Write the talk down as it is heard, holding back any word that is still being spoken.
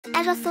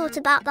Ever thought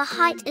about the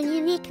height and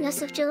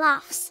uniqueness of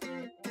giraffes?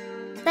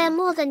 They're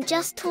more than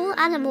just tall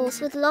animals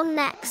with long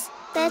necks,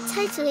 they're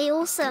totally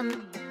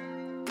awesome.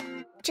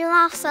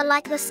 Giraffes are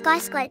like the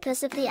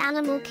skyscrapers of the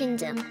animal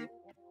kingdom.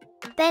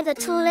 They're the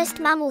tallest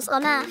mammals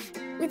on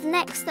Earth, with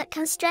necks that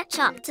can stretch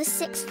up to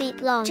 6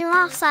 feet long.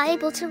 Giraffes are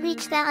able to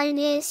reach their own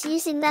ears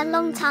using their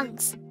long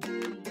tongues.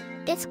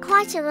 It's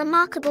quite a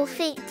remarkable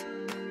feat.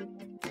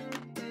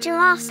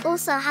 Giraffes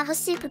also have a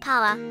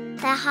superpower,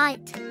 their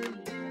height.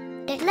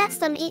 It lets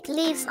them eat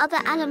leaves other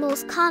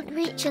animals can't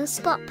reach and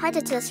spot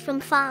predators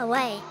from far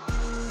away.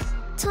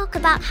 Talk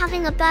about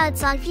having a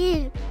bird's eye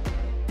view.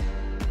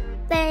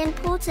 They're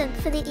important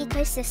for the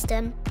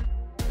ecosystem.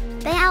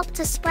 They help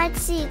to spread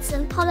seeds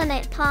and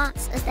pollinate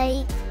plants as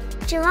they eat.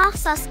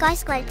 Giraffes are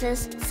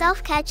skyscrapers,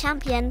 self-care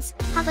champions,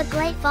 have a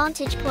great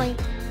vantage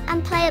point,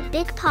 and play a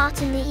big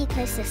part in the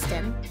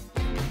ecosystem.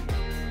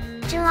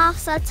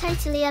 Giraffes are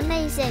totally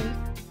amazing.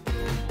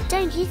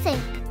 Don't you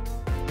think?